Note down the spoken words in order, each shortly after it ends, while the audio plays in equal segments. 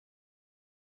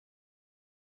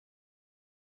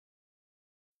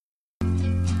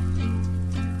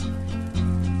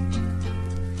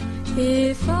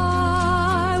If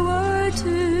I were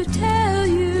to tell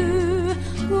you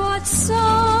what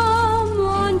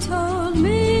someone told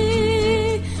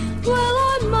me, well,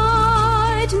 I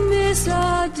might miss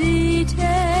a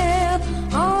detail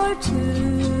or two.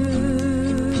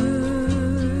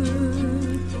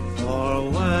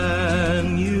 Or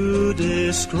when you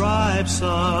describe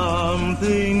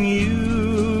something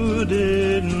you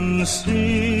didn't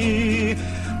see,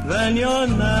 then you're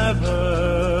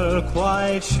never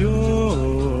quite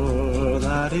sure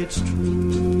that it's true.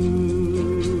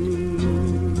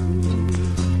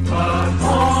 But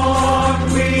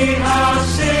won't we have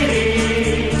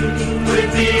seen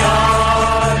with the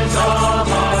eyes of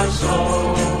our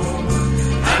soul,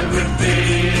 and with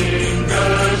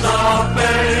fingers of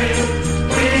faith,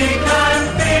 we can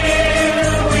feel,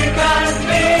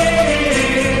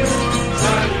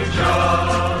 and you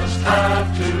just have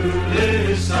to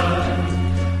listen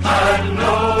and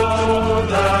know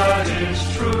that it's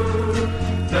true.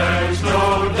 There's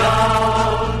no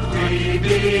doubt we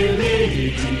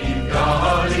believe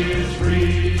God is real.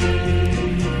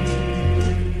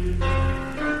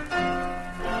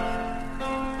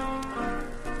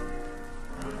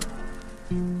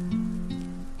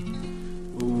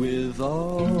 With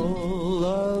all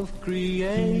of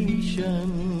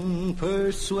creation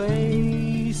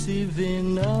persuasive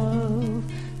enough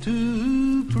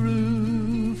to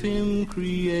prove him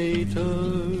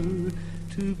creator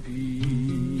to be,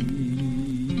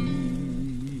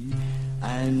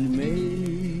 and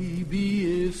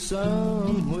maybe if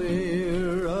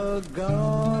somewhere a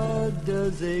God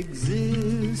does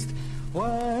exist,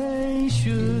 why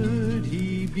should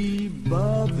he be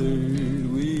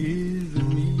bothered with